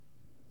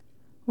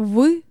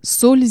Вы –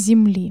 соль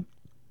земли.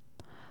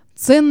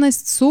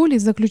 Ценность соли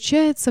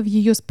заключается в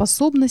ее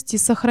способности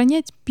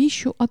сохранять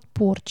пищу от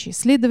порчи.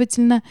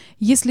 Следовательно,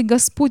 если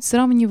Господь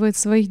сравнивает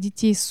своих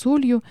детей с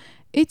солью,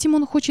 этим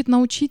Он хочет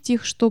научить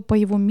их, что по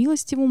Его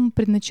милостивому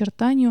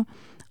предначертанию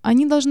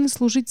они должны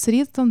служить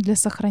средством для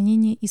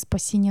сохранения и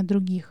спасения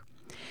других.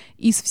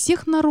 Из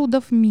всех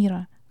народов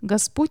мира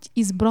Господь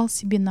избрал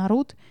себе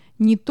народ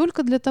не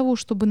только для того,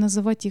 чтобы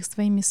называть их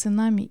своими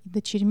сынами и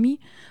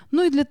дочерьми,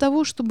 но и для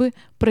того, чтобы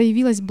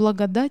проявилась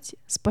благодать,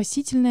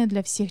 спасительная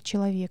для всех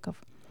человеков.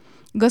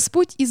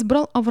 Господь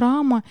избрал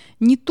Авраама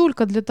не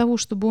только для того,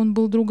 чтобы он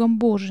был другом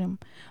Божиим,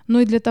 но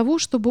и для того,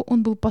 чтобы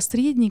он был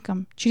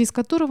посредником, через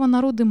которого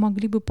народы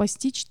могли бы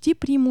постичь те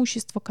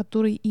преимущества,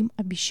 которые им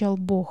обещал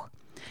Бог.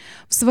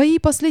 В своей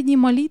последней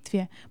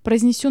молитве,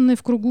 произнесенной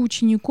в кругу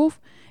учеников,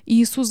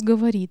 Иисус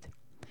говорит: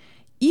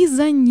 «И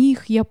за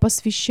них я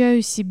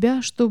посвящаю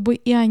себя, чтобы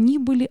и они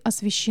были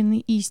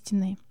освящены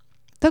истиной».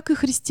 Так и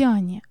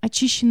христиане,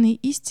 очищенные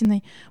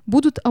истиной,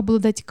 будут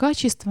обладать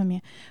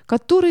качествами,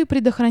 которые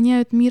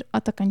предохраняют мир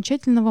от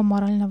окончательного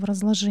морального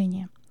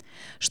разложения.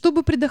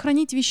 Чтобы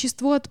предохранить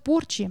вещество от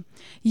порчи,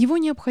 его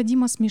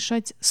необходимо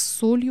смешать с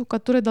солью,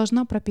 которая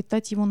должна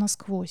пропитать его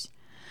насквозь.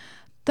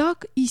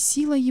 Так и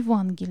сила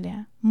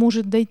Евангелия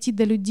может дойти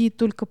до людей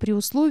только при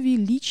условии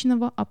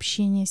личного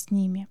общения с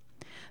ними.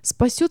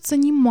 Спасется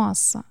не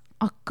масса,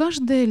 а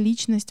каждая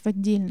личность в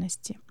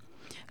отдельности.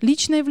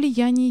 Личное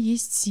влияние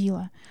есть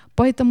сила,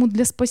 поэтому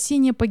для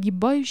спасения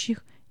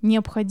погибающих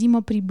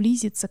необходимо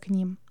приблизиться к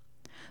ним.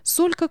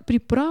 Соль как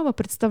приправа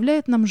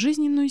представляет нам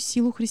жизненную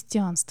силу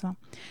христианства,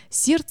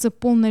 сердце,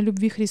 полное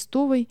любви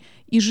Христовой,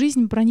 и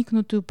жизнь,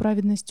 проникнутую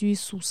праведностью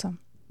Иисуса.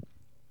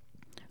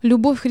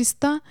 Любовь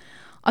Христа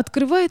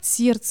открывает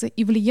сердце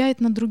и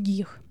влияет на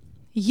других.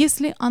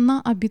 Если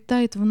она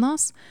обитает в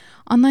нас,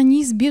 она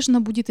неизбежно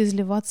будет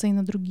изливаться и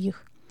на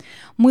других.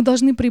 Мы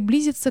должны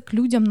приблизиться к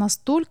людям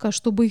настолько,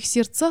 чтобы их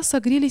сердца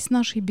согрелись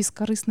нашей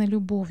бескорыстной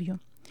любовью.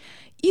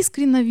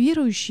 Искренно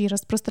верующие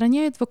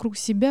распространяют вокруг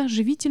себя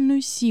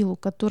живительную силу,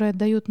 которая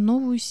дает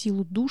новую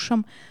силу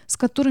душам, с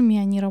которыми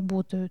они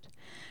работают.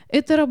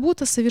 Эта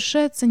работа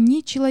совершается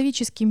не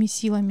человеческими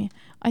силами,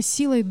 а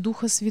силой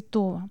Духа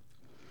Святого.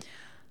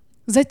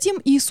 Затем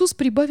Иисус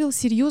прибавил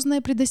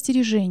серьезное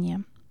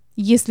предостережение.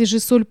 Если же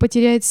соль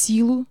потеряет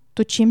силу,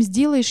 то чем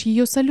сделаешь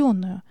ее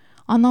соленую?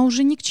 Она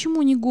уже ни к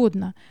чему не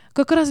годна.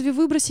 Как разве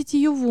выбросить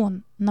ее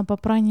вон на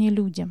попрание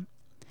людям?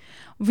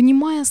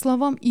 Внимая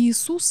словам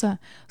Иисуса,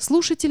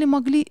 слушатели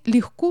могли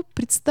легко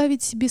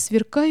представить себе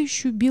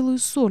сверкающую белую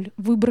соль,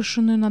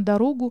 выброшенную на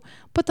дорогу,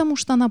 потому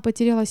что она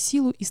потеряла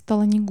силу и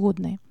стала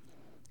негодной.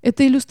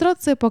 Эта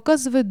иллюстрация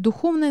показывает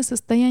духовное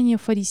состояние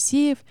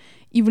фарисеев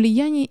и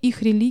влияние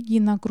их религии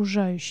на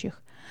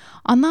окружающих.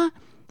 Она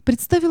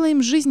представила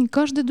им жизнь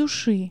каждой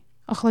души,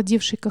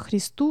 охладевшей ко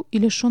Христу и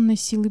лишенной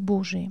силы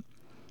Божией.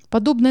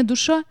 Подобная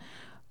душа,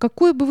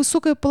 какое бы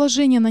высокое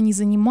положение она ни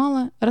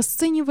занимала,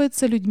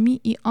 расценивается людьми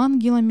и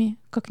ангелами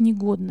как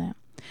негодная.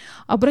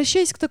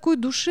 Обращаясь к такой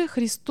душе,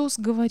 Христос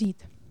говорит: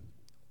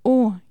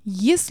 «О,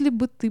 если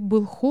бы ты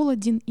был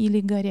холоден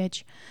или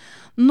горяч!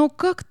 Но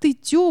как ты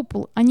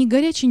тепл, а не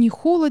горяч и не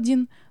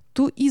холоден,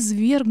 то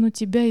извергну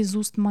тебя из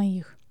уст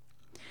моих».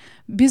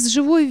 Без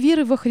живой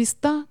веры во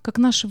Христа, как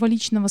нашего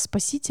личного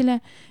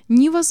Спасителя,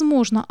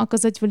 невозможно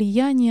оказать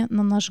влияние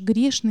на наш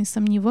грешный,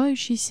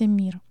 сомневающийся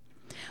мир.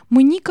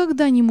 Мы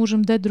никогда не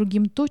можем дать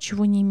другим то,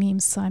 чего не имеем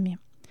сами.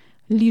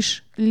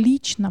 Лишь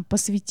лично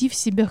посвятив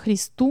себя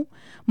Христу,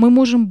 мы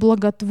можем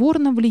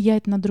благотворно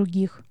влиять на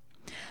других.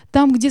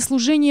 Там, где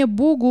служение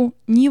Богу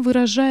не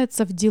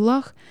выражается в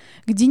делах,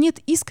 где нет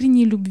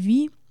искренней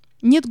любви,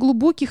 нет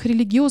глубоких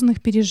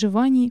религиозных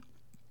переживаний,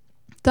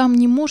 там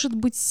не может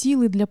быть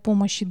силы для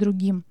помощи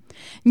другим,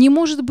 не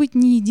может быть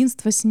ни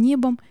единства с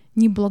небом,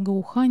 ни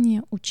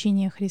благоухания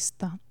учения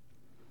Христа.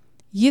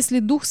 Если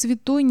Дух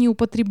Святой не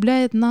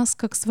употребляет нас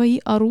как свои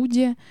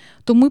орудия,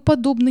 то мы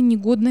подобны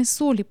негодной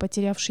соли,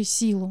 потерявшей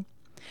силу.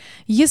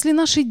 Если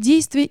наши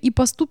действия и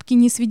поступки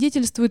не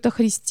свидетельствуют о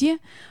Христе,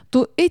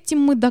 то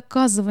этим мы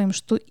доказываем,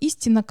 что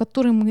истина,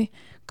 которой мы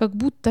как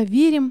будто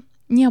верим,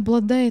 не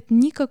обладает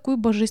никакой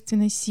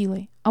божественной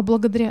силой, а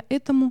благодаря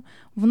этому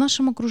в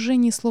нашем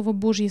окружении Слово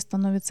Божье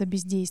становится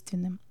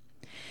бездейственным.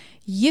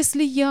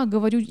 Если я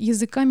говорю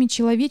языками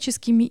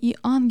человеческими и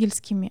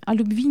ангельскими, а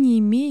любви не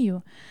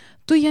имею,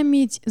 то я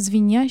медь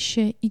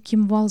звенящая и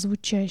кимвал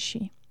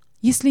звучащий.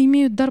 Если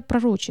имею дар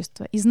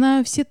пророчества и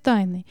знаю все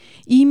тайны,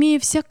 и имею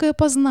всякое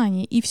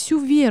познание и всю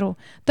веру,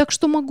 так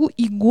что могу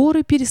и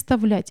горы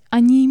переставлять, а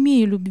не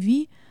имею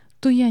любви,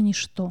 то я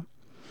ничто.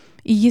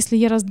 И если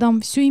я раздам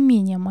все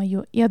имение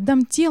мое и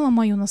отдам тело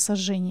мое на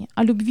сожжение,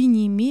 а любви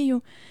не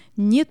имею,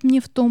 нет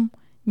мне в том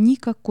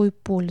никакой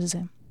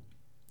пользы.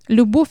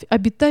 Любовь,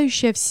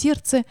 обитающая в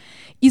сердце,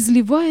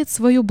 изливает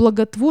свое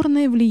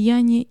благотворное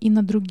влияние и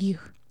на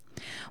других.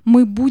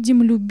 Мы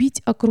будем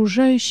любить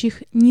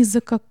окружающих не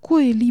за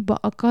какое-либо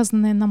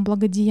оказанное нам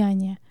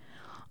благодеяние,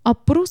 а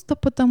просто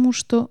потому,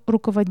 что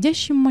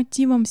руководящим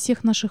мотивом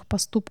всех наших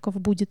поступков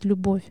будет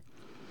любовь.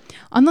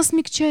 Она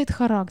смягчает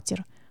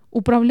характер,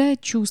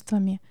 управляет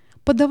чувствами,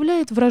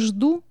 подавляет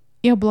вражду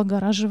и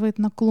облагораживает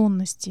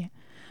наклонности.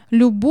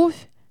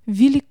 Любовь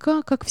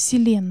велика, как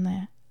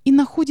Вселенная, и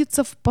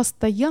находится в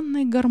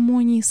постоянной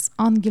гармонии с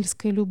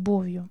ангельской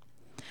любовью.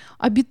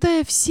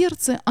 Обитая в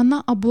сердце,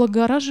 она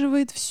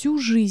облагораживает всю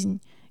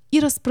жизнь и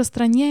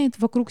распространяет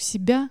вокруг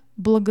себя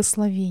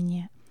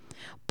благословение.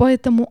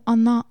 Поэтому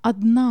она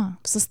одна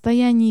в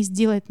состоянии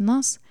сделать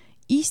нас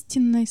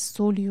истинной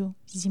солью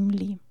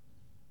земли.